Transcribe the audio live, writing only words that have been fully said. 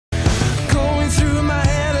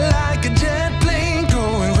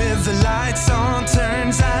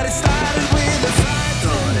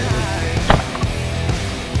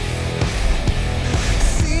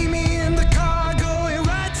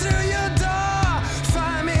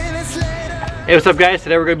Hey, what's up guys?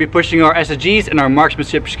 Today we're going to be pushing our SSGs and our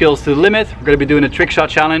marksmanship skills to the limit. We're going to be doing a trick shot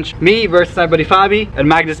challenge. Me versus my buddy Fabi and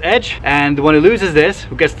Magnus Edge. And the one who loses this,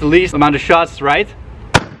 who gets the least amount of shots right.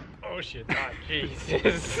 Oh shit, ah,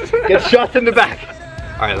 Jesus. Gets shot in the back.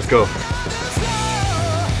 Alright, let's go.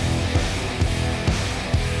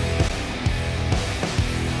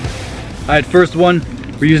 Alright, first one,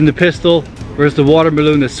 we're using the pistol versus the water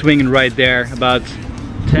balloon that's swinging right there, about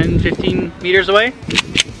 10-15 meters away.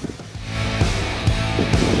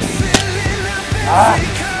 Ah!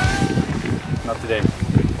 Not today.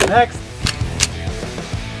 Next!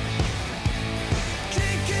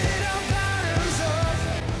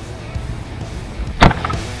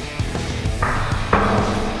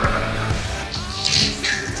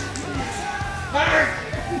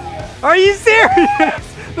 Are you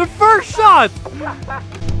serious? The first shot!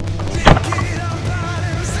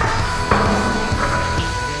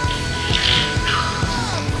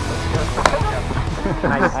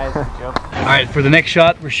 Alright, for the next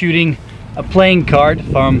shot, we're shooting a playing card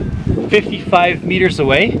from 55 meters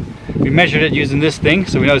away. We measured it using this thing,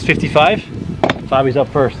 so we know it's 55. Fabi's up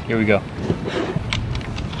first. Here we go.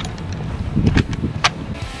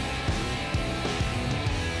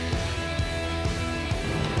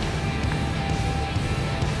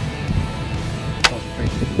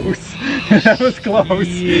 That was close.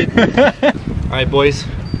 Yeah. Alright boys,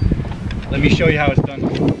 let me show you how it's done.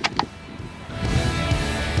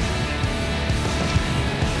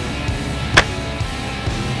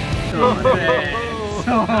 Oh,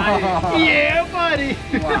 nice. Yeah, buddy!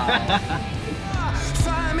 Wow.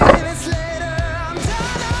 5 minutes later, I'm down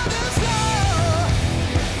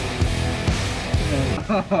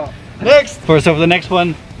on the floor. Next! So for the next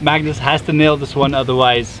one, Magnus has to nail this one,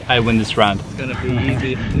 otherwise I win this round. It's gonna be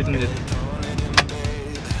easy, isn't it?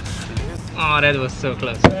 Oh, that was so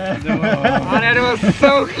close. Oh, that was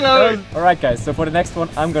so close! Alright guys, so for the next one,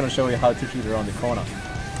 I'm gonna show you how to shoot around the corner.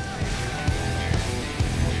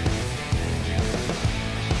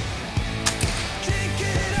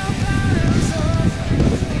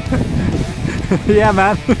 Yeah,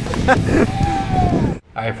 man.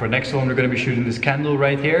 Alright, for the next one, we're going to be shooting this candle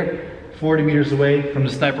right here, 40 meters away from the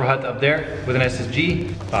sniper hut up there with an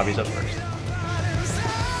SSG. Bobby's up first.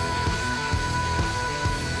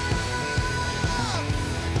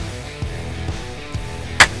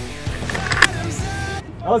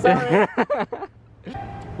 Oh, sorry.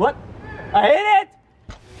 What? I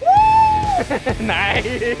hit it! Nice!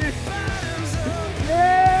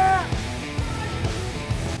 Yeah!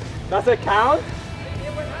 Does it count?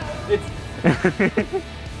 It's...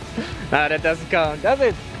 No, that doesn't count, does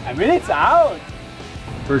it? I mean, it's out!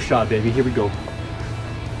 First shot, baby. Here we go.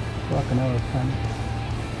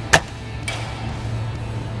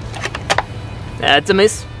 That's a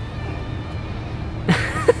miss.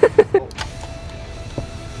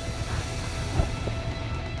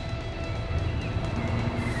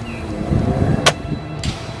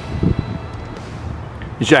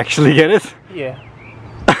 Did you actually get it? Yeah.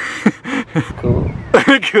 Cool.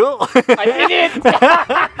 Cool. I did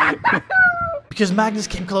it! Because Magnus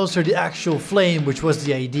came closer to the actual flame, which was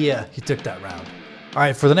the idea, he took that round.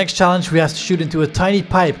 Alright, for the next challenge we have to shoot into a tiny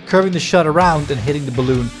pipe, curving the shot around and hitting the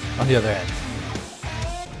balloon on the other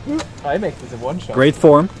end. I make this a one shot. Great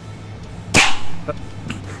form.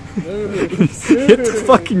 Hit the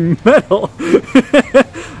fucking metal.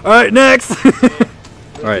 Alright, next.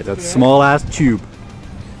 Alright, that's small ass tube.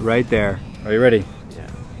 Right there. Are you ready? Yeah.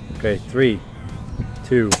 Okay, 3,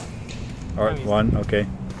 2, alright, 1, okay.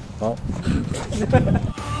 Well. Did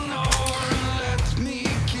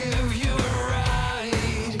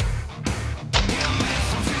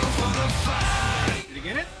you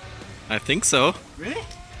get it? I think so. Really?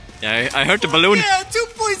 Yeah, I heard the balloon. Yeah, 2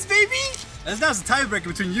 points, baby! That's a tiebreaker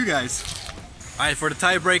between you guys. Alright, for the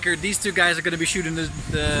tiebreaker, these two guys are going to be shooting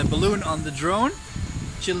the balloon on the drone.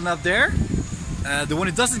 Chilling up there. The one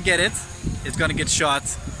who doesn't get it is going to get shot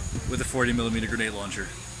with a 40mm grenade launcher.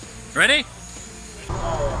 Ready?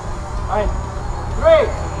 Alright, 3,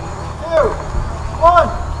 2, 1,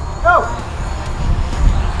 go!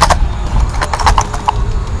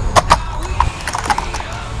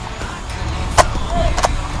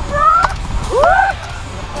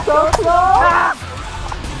 So close!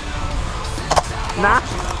 Nah.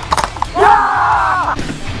 Yeah!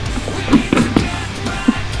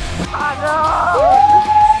 No!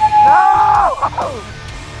 No!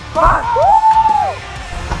 Come on!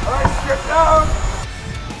 Alright, strip down!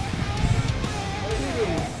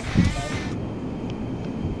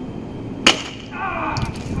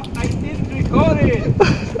 I didn't record it!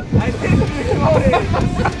 I didn't record it!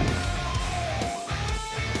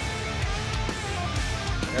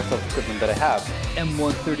 airsoft equipment that I have.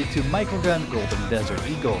 M132 microgun, Golden Desert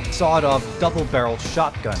Eagle, sawed-off double-barrel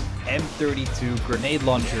shotgun, M32 grenade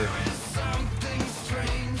launcher,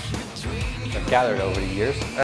 I've gathered over the years.